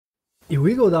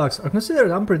Illegal dogs are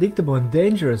considered unpredictable and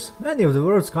dangerous. Many of the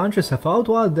world's countries have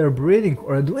outlawed their breeding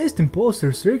or at least imposed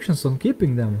restrictions on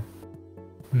keeping them.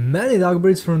 Many dog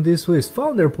breeds from this list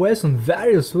found their place on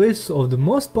various lists of the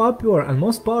most popular and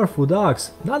most powerful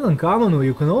dogs. Not uncommonly,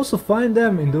 you can also find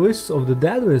them in the lists of the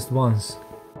deadliest ones.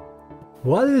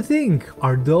 What do you think?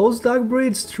 Are those dog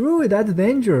breeds truly that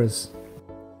dangerous?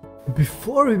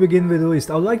 Before we begin with the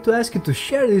list, I would like to ask you to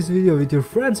share this video with your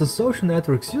friends on social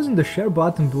networks using the share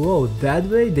button below. That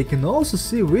way they can also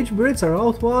see which breeds are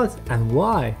outlawed and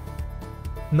why.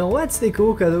 Now let's take a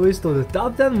look at the list of the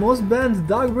top 10 most banned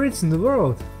dog breeds in the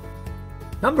world.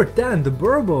 Number 10. The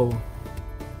Boerboel.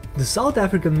 The South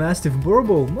African Mastiff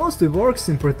Boerboel mostly works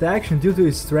in protection due to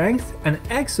its strength and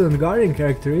excellent guardian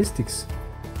characteristics.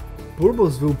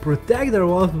 Boerboels will protect their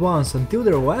loved ones until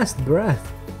their last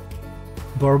breath.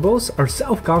 Boerboels are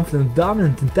self-confident,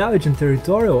 dominant, intelligent,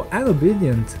 territorial, and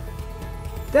obedient.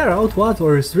 They are outlawed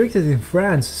or restricted in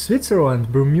France,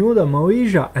 Switzerland, Bermuda,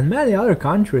 Malaysia, and many other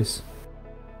countries.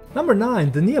 Number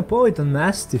 9. The Neapolitan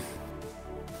Mastiff.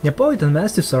 Neapolitan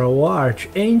Mastiffs are a large,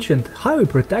 ancient, highly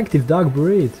protective dog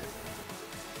breed.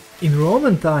 In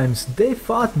Roman times, they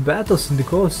fought battles in the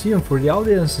Colosseum for the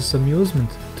audience's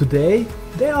amusement. Today,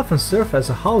 they often serve as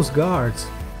house guards.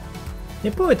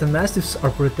 Neapolitan Mastiffs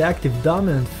are protective,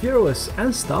 dominant, fearless,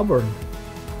 and stubborn.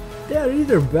 They are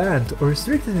either banned or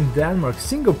restricted in Denmark,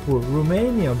 Singapore,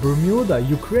 Romania, Bermuda,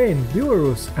 Ukraine,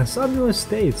 Belarus, and some US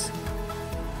states.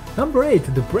 Number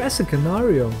 8. The Presa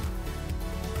Canario.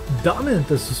 Dominant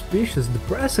and suspicious, the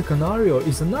Presa Canario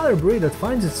is another breed that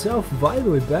finds itself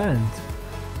widely banned.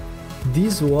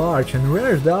 These large and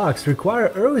rare dogs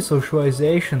require early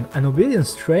socialization and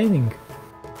obedience training.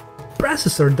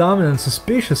 Presas are dominant,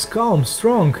 suspicious, calm,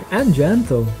 strong, and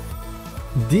gentle.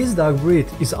 This dog breed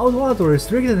is outlawed or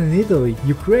restricted in Italy,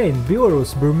 Ukraine,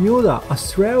 Belarus, Bermuda,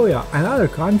 Australia, and other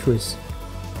countries.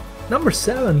 Number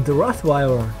 7. The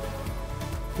Rottweiler.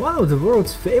 One of the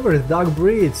world's favorite dog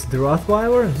breeds, the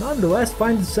Rottweiler nonetheless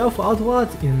finds itself outlawed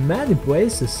in many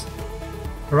places.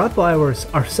 Rottweilers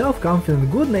are self-confident,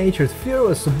 good-natured,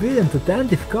 fearless, obedient,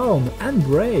 attentive, calm, and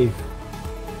brave.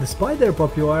 Despite their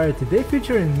popularity, they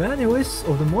feature in many lists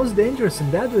of the most dangerous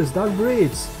and deadliest dog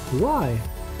breeds. Why?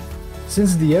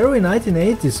 Since the early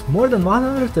 1980s, more than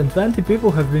 120 people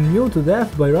have been mauled to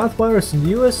death by Rottweilers in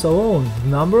the US alone. The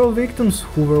number of victims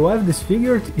who were left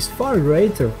disfigured is far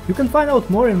greater. You can find out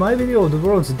more in my video of the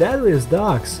world's deadliest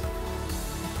dogs.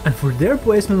 And for their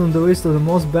placement on the list of the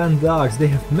most banned dogs, they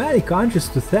have many countries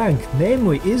to thank,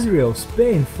 namely Israel,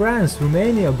 Spain, France,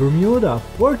 Romania, Bermuda,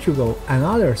 Portugal, and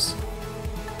others.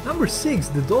 Number 6.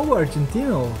 The Dogo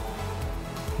Argentino.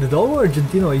 The Dogo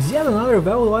Argentino is yet another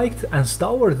well-liked and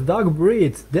stalwart dog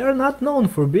breed. They are not known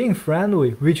for being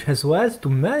friendly, which has led to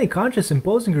many countries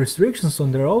imposing restrictions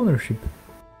on their ownership.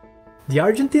 The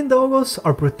Argentine Dogos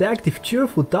are protective,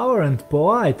 cheerful, tolerant,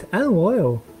 polite, and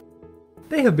loyal.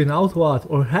 They have been outlawed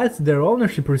or had their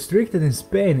ownership restricted in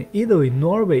Spain, Italy,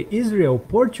 Norway, Israel,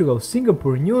 Portugal,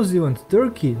 Singapore, New Zealand,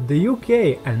 Turkey, the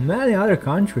UK, and many other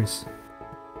countries.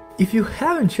 If you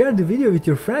haven't shared the video with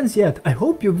your friends yet, I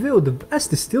hope you will, the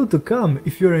best is still to come.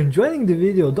 If you're enjoying the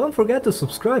video, don't forget to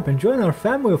subscribe and join our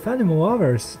family of animal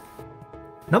lovers.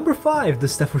 Number 5. The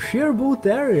Staffordshire Bull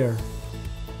Terrier.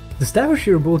 The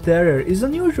Staffordshire Bull Terrier is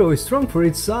unusually strong for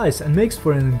its size and makes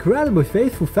for an incredibly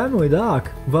faithful family dog.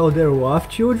 While they love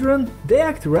children, they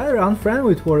act rather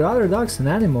unfriendly toward other dogs and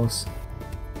animals.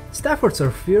 Staffords are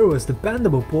fearless,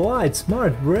 dependable, polite,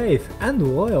 smart, brave,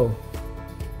 and loyal.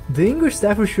 The English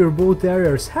Staffordshire Bull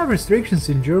Terriers have restrictions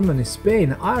in Germany,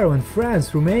 Spain, Ireland,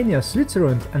 France, Romania,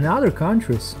 Switzerland, and other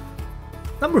countries.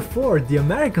 Number 4. The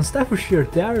American Staffordshire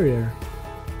Terrier.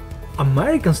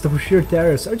 American Staffordshire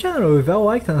Terriers are generally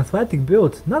well-liked and athletic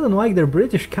built, not unlike their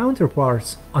British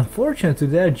counterparts. Unfortunately,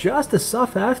 they are just as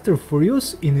sought after for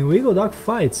use in illegal dog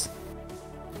fights.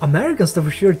 American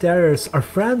Staffordshire Terriers are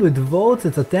friendly,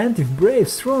 devoted, attentive, brave,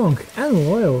 strong, and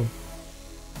loyal.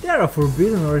 They are a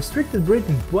forbidden or restricted breed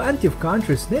in plenty of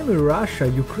countries, namely Russia,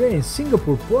 Ukraine,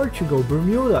 Singapore, Portugal,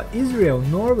 Bermuda, Israel,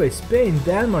 Norway, Spain,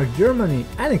 Denmark, Germany,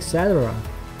 and etc.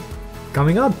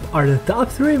 Coming up are the top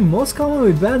 3 most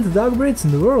commonly banned dog breeds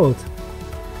in the world.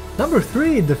 Number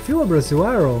 3. The Fila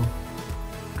Brasileiro.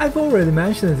 I've already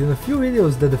mentioned it in a few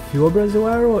videos that the Fila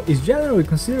Brasileiro is generally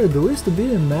considered the least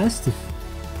obedient mastiff.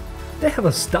 They have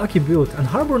a stocky build and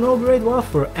harbor no great love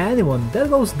for anyone, that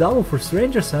goes double for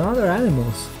strangers and other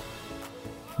animals.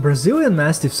 Brazilian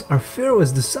Mastiffs are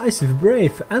fearless, decisive,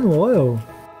 brave, and loyal.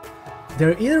 They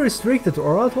are either restricted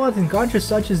or outlawed in countries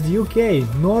such as the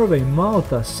UK, Norway,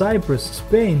 Malta, Cyprus,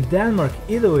 Spain, Denmark,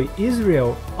 Italy,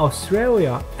 Israel,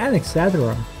 Australia, and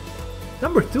etc.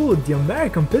 Number 2. The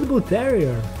American Pit Bull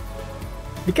Terrier.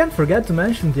 We can't forget to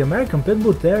mention the American Pit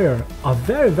Bull Terrier, a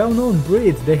very well-known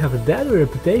breed. They have a deadly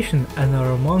reputation and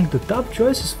are among the top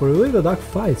choices for illegal dog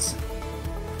fights.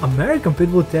 American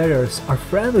Pit Bull Terriers are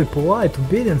friendly, polite,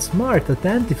 obedient, smart,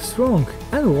 attentive, strong,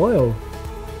 and loyal.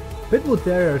 Pit Bull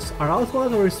Terriers are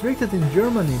outlawed or restricted in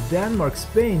Germany, Denmark,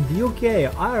 Spain, the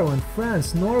UK, Ireland,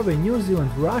 France, Norway, New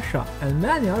Zealand, Russia, and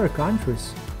many other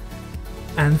countries.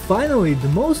 And finally, the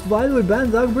most widely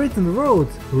banned dog breed in the world,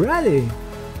 ready!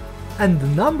 And the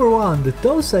number 1, the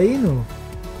Tosa Inu.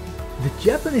 The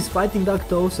Japanese fighting dog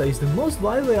Tosa is the most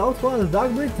widely outlawed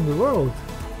dog breed in the world.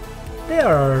 They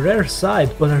are a rare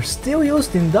sight, but are still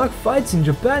used in dog fights in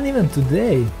Japan even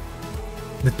today.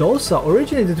 The Tosa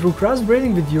originated through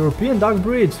crossbreeding with European dog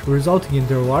breeds, resulting in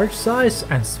their large size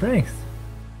and strength.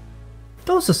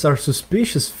 Tosas are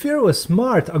suspicious, fearless,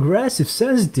 smart, aggressive,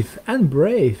 sensitive, and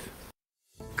brave.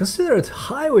 Considered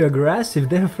highly aggressive,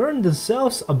 they have earned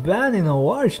themselves a ban in a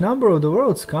large number of the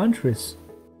world's countries.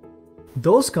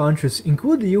 Those countries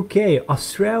include the UK,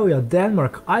 Australia,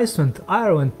 Denmark, Iceland,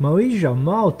 Ireland, Malaysia,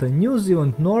 Malta, New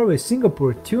Zealand, Norway,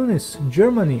 Singapore, Tunis,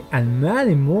 Germany, and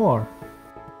many more.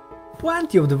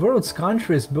 Plenty of the world's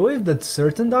countries believe that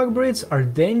certain dog breeds are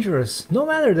dangerous, no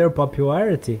matter their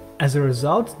popularity. As a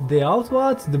result, they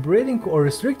outlawed the breeding or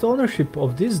restrict ownership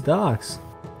of these dogs.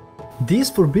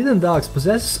 These forbidden dogs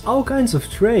possess all kinds of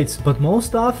traits, but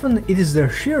most often it is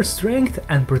their sheer strength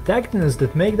and protectiveness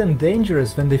that make them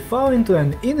dangerous when they fall into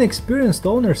an inexperienced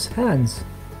owner's hands.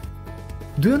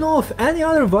 Do you know of any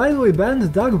other widely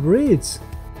banned dog breeds?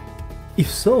 If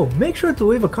so, make sure to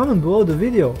leave a comment below the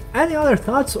video. Any other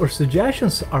thoughts or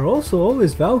suggestions are also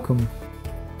always welcome.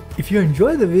 If you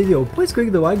enjoyed the video, please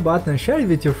click the like button and share it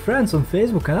with your friends on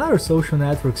Facebook and other social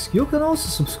networks. You can also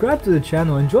subscribe to the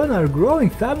channel and join our growing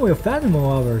family of animal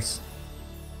lovers.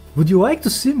 Would you like to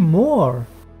see more?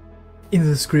 In the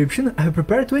description I have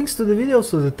prepared links to the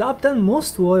videos of the top 10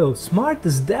 most loyal,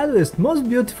 smartest, deadliest, most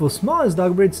beautiful, smallest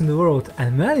dog breeds in the world,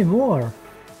 and many more.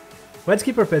 Let's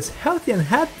keep our pets healthy and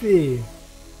happy!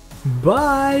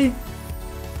 Bye!